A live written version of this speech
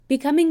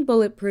Becoming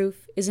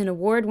Bulletproof is an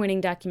award-winning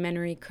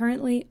documentary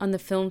currently on the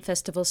film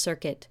festival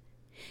circuit.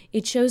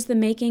 It shows the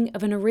making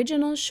of an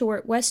original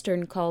short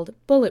western called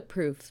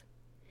Bulletproof.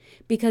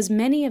 Because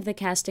many of the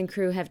cast and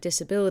crew have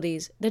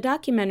disabilities, the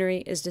documentary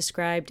is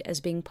described as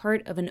being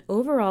part of an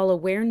overall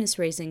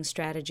awareness-raising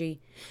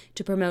strategy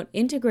to promote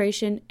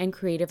integration and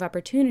creative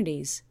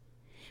opportunities.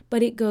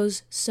 But it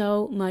goes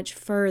so much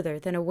further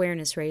than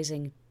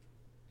awareness-raising.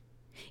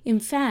 In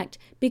fact,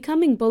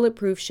 Becoming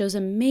Bulletproof shows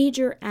a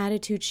major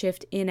attitude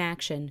shift in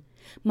action,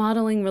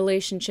 modeling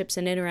relationships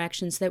and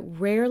interactions that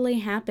rarely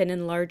happen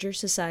in larger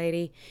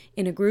society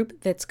in a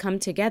group that's come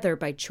together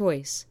by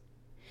choice.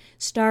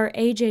 Star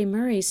A.J.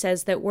 Murray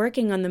says that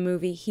working on the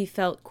movie he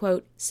felt,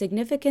 quote,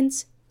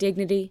 significance,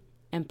 dignity,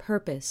 and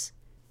purpose.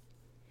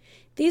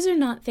 These are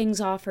not things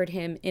offered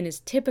him in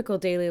his typical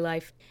daily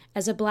life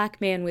as a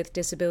black man with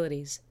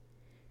disabilities.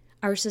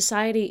 Our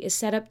society is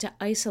set up to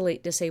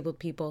isolate disabled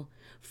people,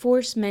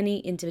 force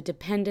many into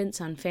dependence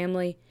on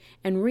family,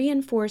 and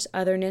reinforce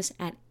otherness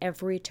at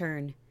every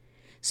turn.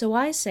 So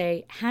I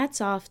say hats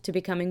off to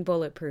Becoming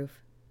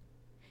Bulletproof.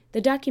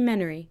 The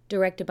documentary,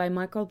 directed by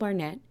Michael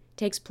Barnett,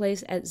 takes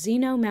place at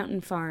Zeno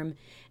Mountain Farm,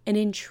 an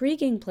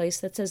intriguing place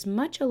that's as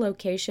much a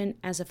location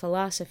as a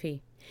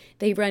philosophy.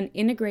 They run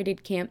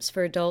integrated camps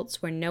for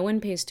adults where no one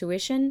pays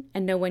tuition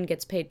and no one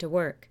gets paid to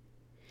work.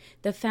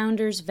 The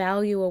founders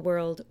value a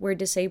world where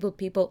disabled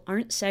people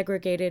aren't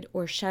segregated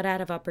or shut out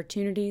of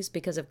opportunities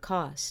because of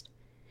cost.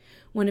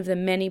 One of the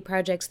many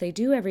projects they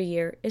do every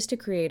year is to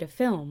create a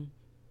film.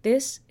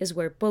 This is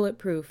where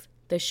Bulletproof,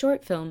 the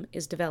short film,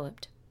 is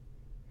developed.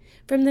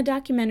 From the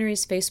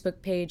documentary's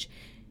Facebook page,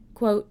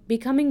 quote,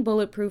 Becoming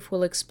Bulletproof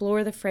will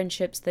explore the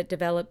friendships that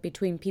develop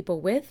between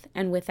people with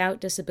and without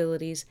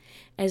disabilities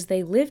as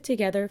they live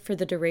together for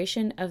the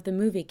duration of the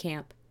movie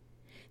camp.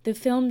 The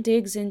film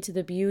digs into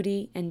the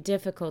beauty and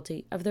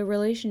difficulty of the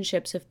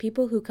relationships of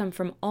people who come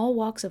from all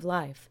walks of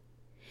life.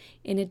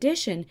 In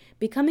addition,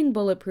 Becoming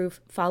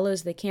Bulletproof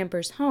follows the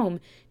campers home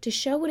to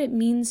show what it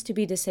means to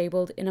be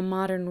disabled in a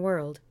modern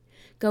world.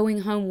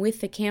 Going home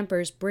with the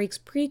campers breaks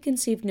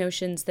preconceived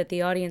notions that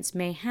the audience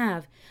may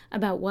have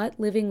about what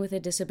living with a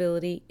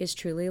disability is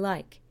truly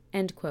like.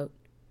 End quote.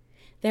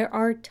 There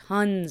are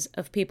tons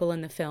of people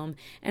in the film,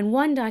 and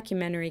one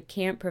documentary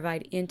can't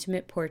provide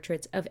intimate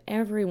portraits of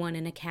everyone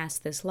in a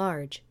cast this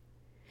large.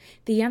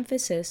 The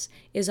emphasis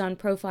is on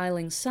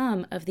profiling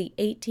some of the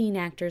 18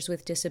 actors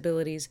with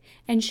disabilities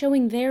and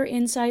showing their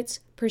insights,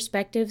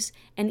 perspectives,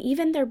 and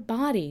even their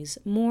bodies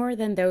more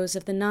than those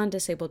of the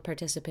non-disabled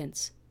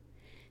participants.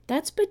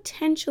 That's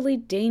potentially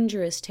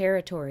dangerous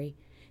territory.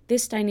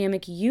 This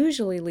dynamic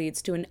usually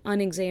leads to an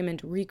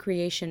unexamined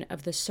recreation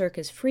of the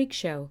circus freak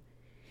show.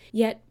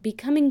 Yet,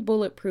 Becoming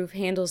Bulletproof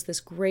handles this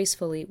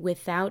gracefully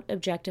without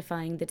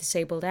objectifying the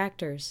disabled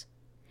actors.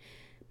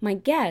 My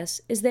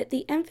guess is that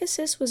the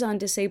emphasis was on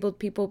disabled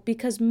people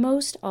because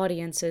most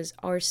audiences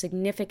are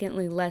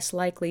significantly less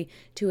likely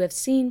to have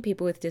seen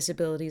people with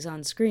disabilities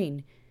on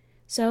screen,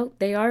 so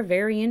they are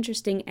very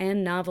interesting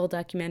and novel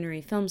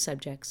documentary film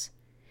subjects.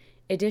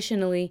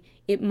 Additionally,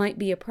 it might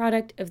be a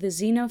product of the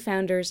Zeno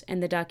founders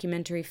and the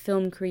documentary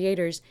film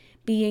creators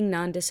being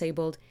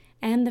non-disabled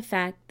and the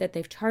fact that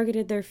they've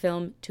targeted their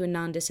film to a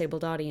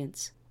non-disabled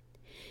audience.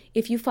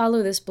 If you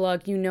follow this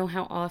blog, you know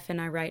how often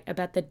I write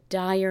about the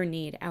dire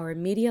need our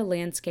media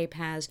landscape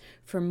has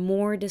for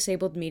more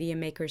disabled media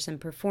makers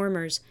and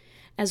performers,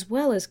 as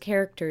well as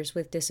characters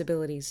with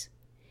disabilities.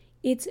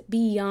 It's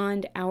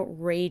beyond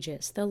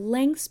outrageous the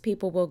lengths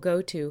people will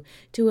go to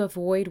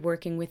avoid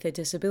working with the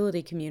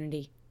disability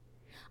community.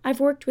 I've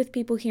worked with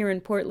people here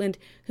in Portland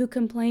who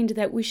complained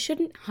that we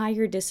shouldn't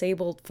hire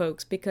disabled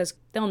folks because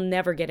they'll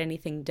never get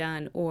anything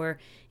done, or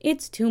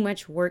it's too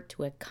much work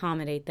to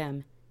accommodate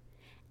them.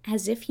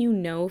 As if you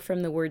know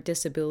from the word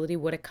disability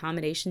what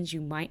accommodations you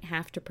might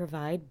have to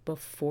provide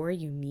before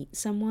you meet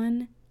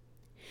someone.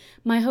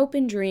 My hope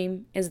and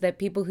dream is that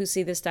people who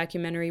see this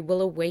documentary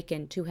will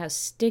awaken to how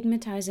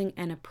stigmatizing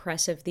and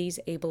oppressive these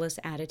ableist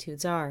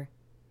attitudes are.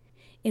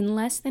 In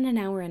less than an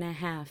hour and a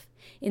half,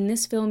 in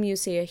this film you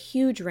see a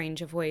huge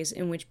range of ways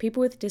in which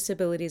people with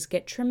disabilities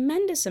get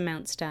tremendous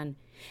amounts done,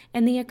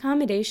 and the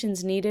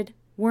accommodations needed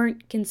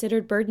weren't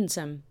considered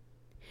burdensome.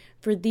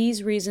 For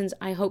these reasons,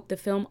 I hope the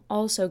film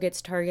also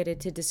gets targeted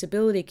to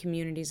disability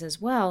communities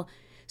as well,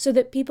 so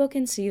that people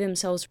can see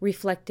themselves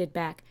reflected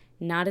back,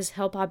 not as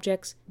help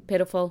objects,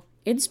 pitiful,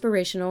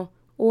 inspirational,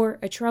 or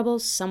a trouble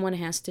someone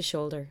has to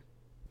shoulder.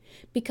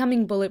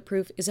 Becoming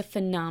Bulletproof is a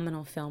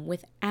phenomenal film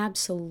with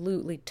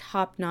absolutely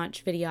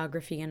top-notch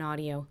videography and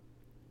audio.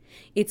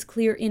 It's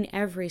clear in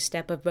every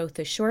step of both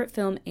the short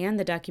film and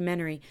the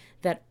documentary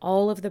that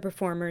all of the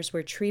performers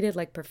were treated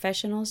like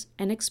professionals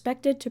and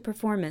expected to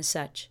perform as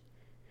such.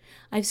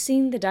 I've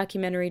seen the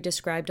documentary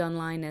described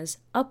online as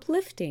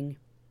uplifting.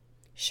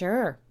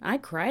 Sure, I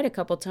cried a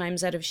couple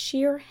times out of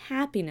sheer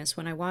happiness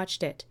when I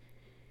watched it.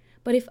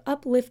 But if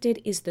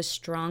uplifted is the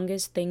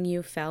strongest thing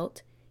you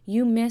felt,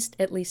 you missed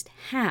at least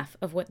half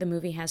of what the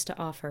movie has to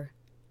offer.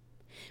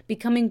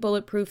 Becoming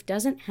Bulletproof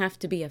doesn't have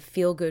to be a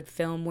feel-good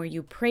film where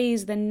you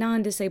praise the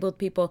non-disabled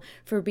people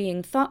for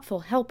being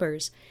thoughtful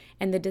helpers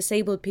and the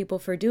disabled people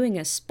for doing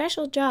a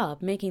special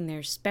job making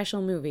their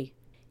special movie.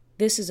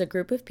 This is a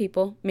group of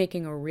people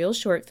making a real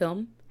short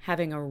film,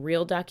 having a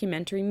real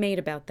documentary made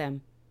about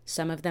them.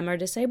 Some of them are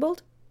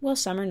disabled, while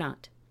some are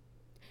not.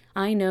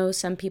 I know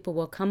some people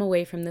will come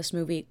away from this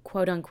movie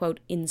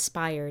quote-unquote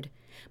inspired,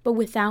 but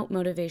without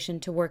motivation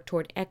to work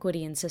toward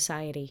equity in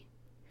society.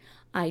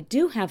 I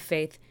do have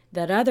faith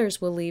that others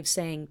will leave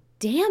saying,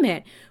 damn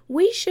it,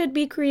 we should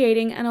be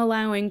creating and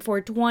allowing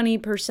for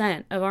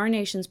 20% of our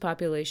nation's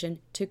population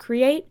to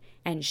create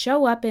and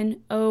show up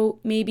in,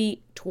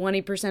 maybe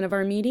 20% of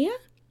our media?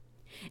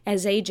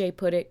 As AJ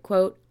put it,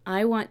 quote,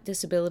 I want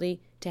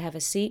disability to have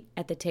a seat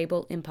at the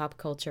table in pop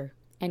culture,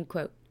 end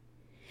quote.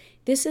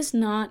 This is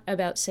not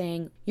about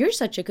saying, you're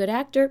such a good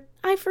actor,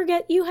 I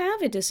forget you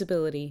have a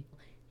disability.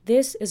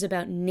 This is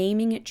about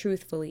naming it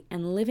truthfully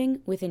and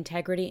living with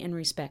integrity and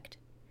respect.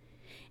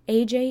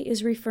 AJ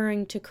is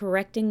referring to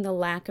correcting the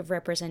lack of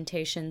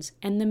representations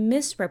and the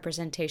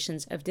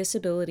misrepresentations of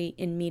disability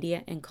in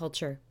media and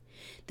culture.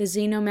 The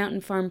Zeno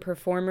Mountain Farm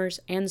performers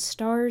and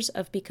stars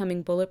of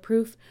Becoming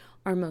Bulletproof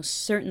are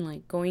most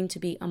certainly going to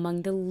be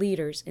among the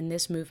leaders in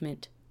this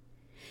movement.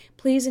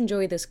 Please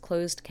enjoy this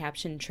closed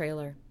caption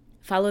trailer.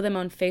 Follow them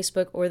on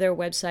Facebook or their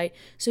website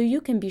so you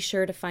can be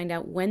sure to find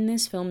out when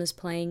this film is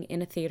playing in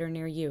a theater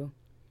near you.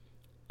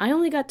 I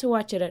only got to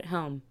watch it at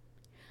home.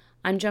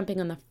 I'm jumping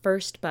on the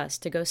first bus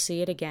to go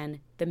see it again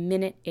the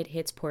minute it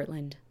hits Portland.